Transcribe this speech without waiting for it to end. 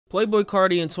Playboi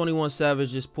Carti and 21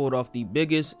 Savage just pulled off the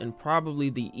biggest and probably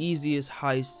the easiest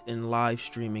heist in live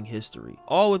streaming history,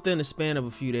 all within a span of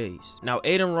a few days. Now,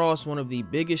 Adin Ross, one of the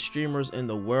biggest streamers in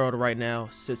the world right now,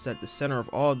 sits at the center of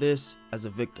all this as a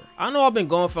victim. I know I've been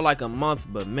going for like a month,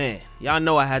 but man, y'all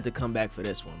know I had to come back for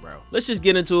this one, bro. Let's just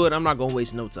get into it. I'm not gonna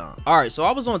waste no time. Alright, so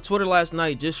I was on Twitter last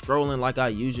night just scrolling like I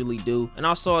usually do, and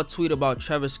I saw a tweet about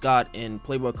Travis Scott and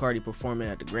Playboi Carti performing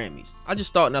at the Grammys. I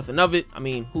just thought nothing of it. I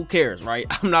mean, who cares, right?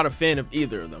 I'm not a fan of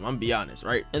either of them, I'm be honest,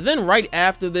 right? And then right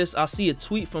after this, I see a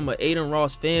tweet from an Adin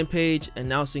Ross fan page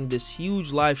announcing this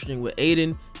huge live stream with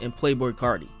Adin and Playboi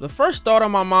Carti. The first thought on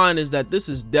my mind is that this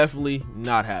is definitely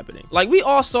not happening. Like, we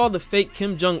all saw the fake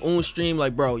Kim Jong-un stream.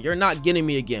 Like, bro, you're not getting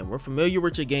me again. We're familiar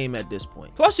with your game at this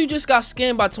point. Plus, you just got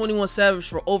scammed by 21 Savage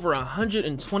for over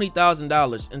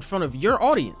 $120,000 in front of your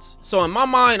audience. So in my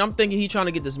mind, I'm thinking he trying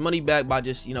to get this money back by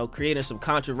just, you know, creating some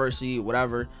controversy or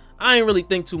whatever. I ain't really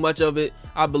think too much of it.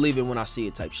 I believe it when I see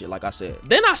it type shit, like I said.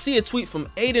 Then I see a tweet from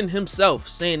Adin himself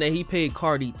saying that he paid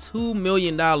Carti $2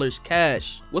 million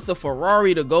cash with a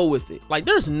Ferrari to go with it. Like,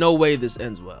 there's no way this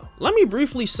ends well. Let me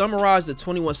briefly summarize the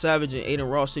 21 Savage and Adin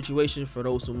Ross situation for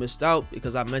those who missed out,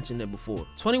 because I mentioned it before.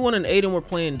 21 and Adin were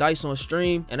playing dice on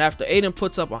stream, and after Adin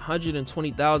puts up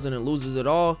 $120,000 and loses it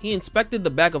all, he inspected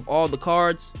the back of all the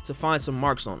cards to find some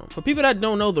marks on them. For people that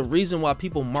don't know the reason why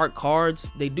people mark cards,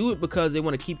 they do it because they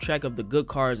want to keep track of the good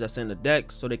cards that's in the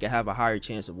deck so they can have a higher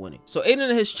chance of winning. So Adin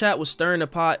in his chat was stirring the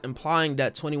pot, implying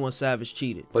that 21 Savage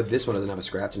cheated. But this one doesn't have a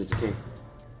scratch and it's a king.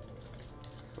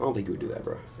 I don't think you would do that,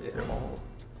 bro. Yeah, they're all.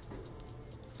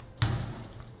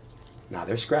 Nah,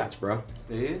 they're scratched, bro.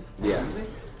 Yeah? Yeah.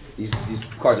 These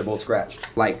cards are both scratched.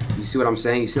 Like, you see what I'm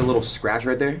saying? You see a little scratch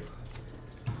right there?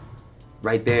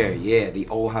 Right there, yeah, they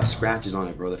all have scratches on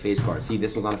it, bro, the face card. See,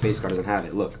 this one's on a face card, doesn't have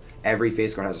it. Look, every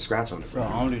face card has a scratch on it. So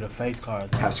only the face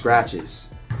cards have scratches.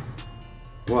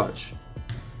 Watch.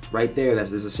 Right there,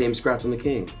 there's the same scratch on the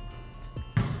king.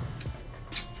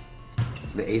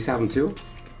 The ace have them too?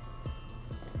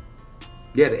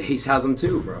 Yeah, the ace has them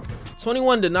too, bro.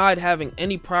 21 denied having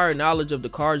any prior knowledge of the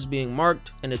cards being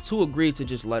marked, and the two agreed to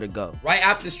just let it go. Right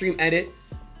after the stream ended,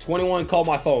 21 called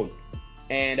my phone,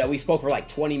 and we spoke for like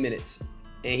 20 minutes.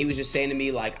 And he was just saying to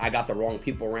me, like, I got the wrong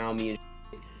people around me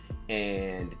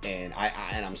and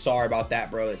I'm sorry about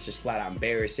that, bro. It's just flat out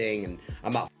embarrassing, and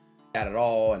I'm not at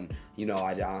all, and you know,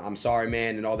 I'm sorry,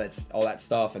 man, and all that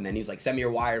stuff. And then he was like, send me your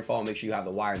wire info, make sure you have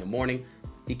the wire in the morning.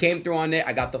 He came through on it.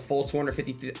 I got the full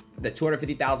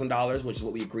 $250,000, which is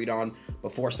what we agreed on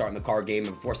before starting the card game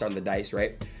and before starting the dice,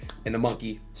 right? And the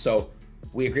monkey. So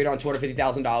we agreed on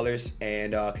 $250,000,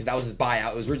 and because that was his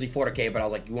buyout. It was originally $400K, but I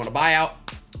was like, you want a buyout?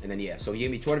 And then yeah, so he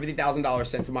gave me $250,000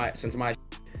 sent to my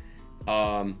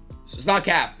so it's not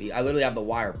cap. I literally have the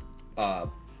wire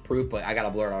proof, but I gotta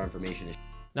blur out information.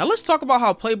 Now let's talk about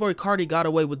how Playboi Carti got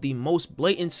away with the most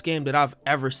blatant scam that I've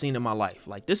ever seen in my life.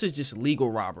 Like, this is just legal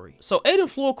robbery. So Adin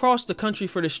flew across the country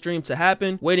for the stream to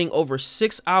happen, waiting over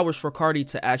 6 hours for Carti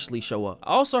to actually show up.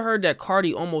 I also heard that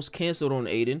Carti almost canceled on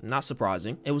Adin, not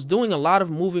surprising, and was doing a lot of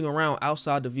moving around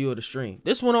outside the view of the stream.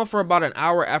 This went on for about an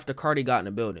hour after Carti got in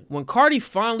the building. When Carti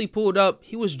finally pulled up,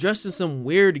 he was dressed in some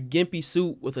weird gimpy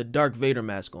suit with a Darth Vader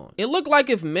mask on. It looked like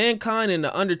if Mankind and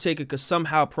The Undertaker could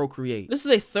somehow procreate. This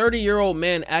is a 30-year-old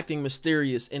man acting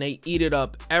mysterious, and they eat it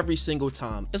up every single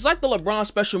time. It's like the LeBron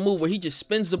special move where he just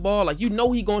spins the ball, like, you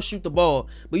know he gonna shoot the ball,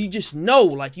 but you just know,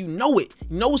 like, you know it.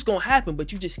 You know what's gonna happen,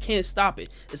 but you just can't stop it.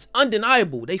 It's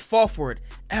undeniable. They fall for it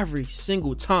every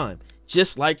single time.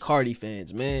 Just like Carti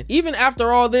fans, man. Even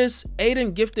after all this,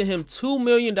 Adin gifted him $2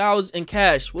 million in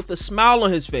cash with a smile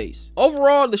on his face.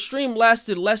 Overall, the stream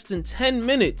lasted less than 10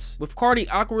 minutes, with Carti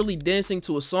awkwardly dancing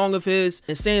to a song of his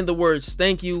and saying the words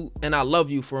 "thank you" and "I love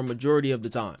you" for a majority of the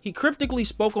time. He cryptically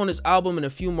spoke on his album in a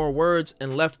few more words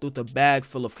and left with a bag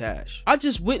full of cash. I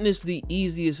just witnessed the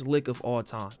easiest lick of all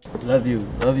time. Love you,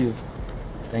 love you.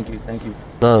 Thank you, thank you.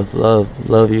 Love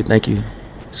you. Thank you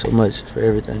so much for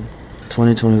everything.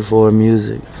 2024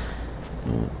 music.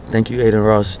 Thank you, Adin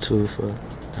Ross, too, for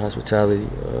hospitality.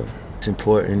 It's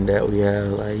important that we have,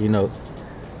 like, you know,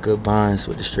 good bonds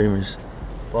with the streamers.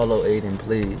 Follow Adin,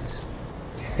 please.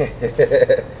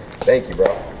 Thank you, bro.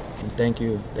 And thank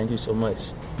you so much.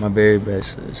 My very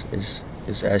best is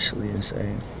actually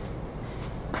insane.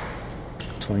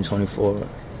 2024.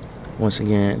 Once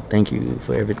again, thank you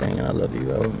for everything, and I love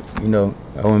you. You know,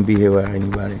 I wouldn't be here without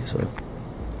anybody, so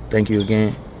thank you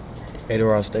again. Adin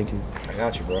Ross, thank you. I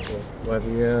got you, bro.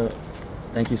 YBL,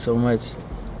 thank you so much.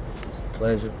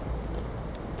 Pleasure.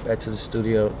 Back to the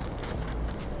studio.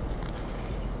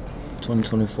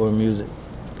 2024 music.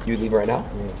 You leave right now?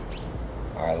 Yeah.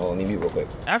 All right, let me mute real quick.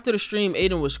 After the stream,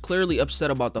 Adin was clearly upset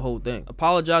about the whole thing,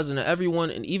 apologizing to everyone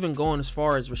and even going as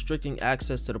far as restricting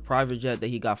access to the private jet that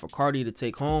he got for Carti to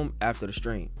take home after the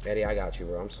stream. Eddie, I got you,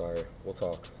 bro. I'm sorry. We'll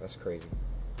talk. That's crazy.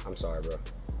 I'm sorry, bro.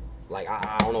 Like,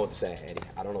 I don't know what to say, Eddie.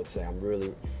 I don't know what to say. I'm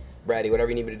really... Brady,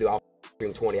 whatever you need me to do, I'll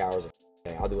stream 20 hours of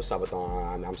day. I'll do a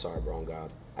subathon. I'm sorry, bro. On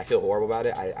God. I feel horrible about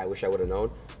it. I wish I would have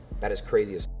known. That is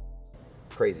crazy as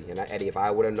crazy. And Eddie, if I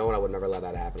would have known, I would never let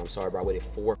that happen. I'm sorry, bro. I waited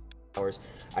 4 hours.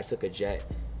 I took a jet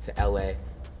to LA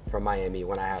from Miami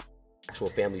when I have actual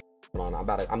family on.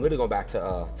 I'm literally going back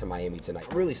to Miami tonight.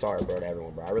 I'm really sorry, bro, to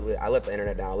everyone, bro. I let the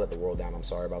internet down. I let the world down. I'm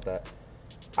sorry about that.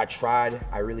 I tried.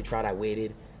 I really tried. I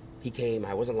waited. He came.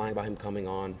 I wasn't lying about him coming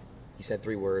on. He said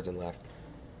 3 words and left.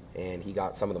 And he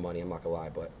got some of the money. I'm not going to lie,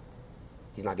 but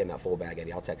he's not getting that full bag,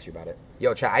 Eddie. I'll text you about it.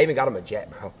 Yo, chat, I even got him a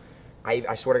jet, bro.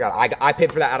 I swear to God, I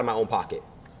paid for that out of my own pocket.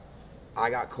 I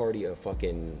got Carti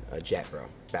a jet, bro,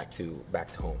 back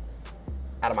to home,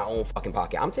 out of my own fucking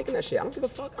pocket. I'm taking that shit. I don't give a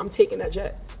fuck. I'm taking that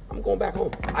jet. I'm going back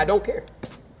home. I don't care.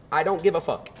 I don't give a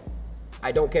fuck.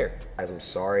 I don't care. Guys, I'm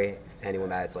sorry to anyone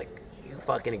that's like, you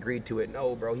fucking agreed to it.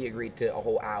 No, bro, he agreed to a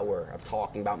whole hour of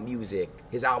talking about music,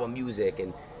 his album music,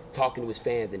 and talking to his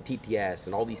fans and TTS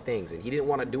and all these things, and he didn't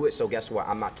want to do it, so guess what?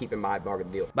 I'm not keeping my bargain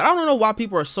deal. But I don't know why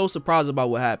people are so surprised about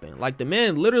what happened. Like, the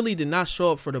man literally did not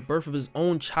show up for the birth of his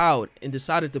own child and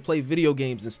decided to play video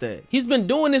games instead. He's been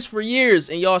doing this for years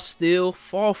and y'all still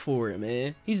fall for it,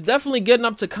 man. He's definitely getting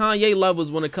up to Kanye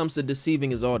levels when it comes to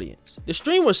deceiving his audience. The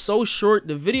stream was so short,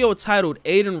 the video titled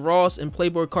Adin Ross and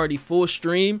Playboi Carti Full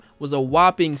Stream was a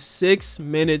whopping 6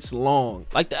 minutes long.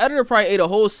 Like, the editor probably ate a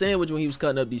whole sandwich when he was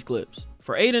cutting up these clips.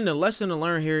 For Adin, the lesson to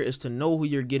learn here is to know who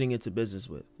you're getting into business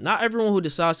with. Not everyone who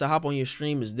decides to hop on your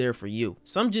stream is there for you.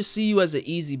 Some just see you as an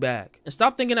easy bag. And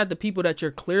stop thinking that the people that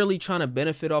you're clearly trying to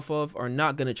benefit off of are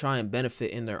not going to try and benefit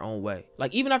in their own way.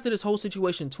 Like, even after this whole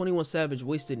situation, 21 Savage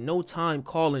wasted no time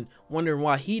calling, wondering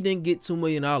why he didn't get $2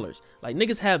 million. Like,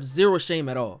 niggas have zero shame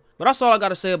at all. But that's all I got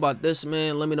to say about this,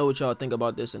 man. Let me know what y'all think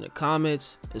about this in the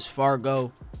comments. It's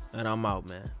Fargo, and I'm out,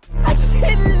 man. I just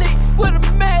hit a lick with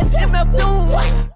a mask, MF doing.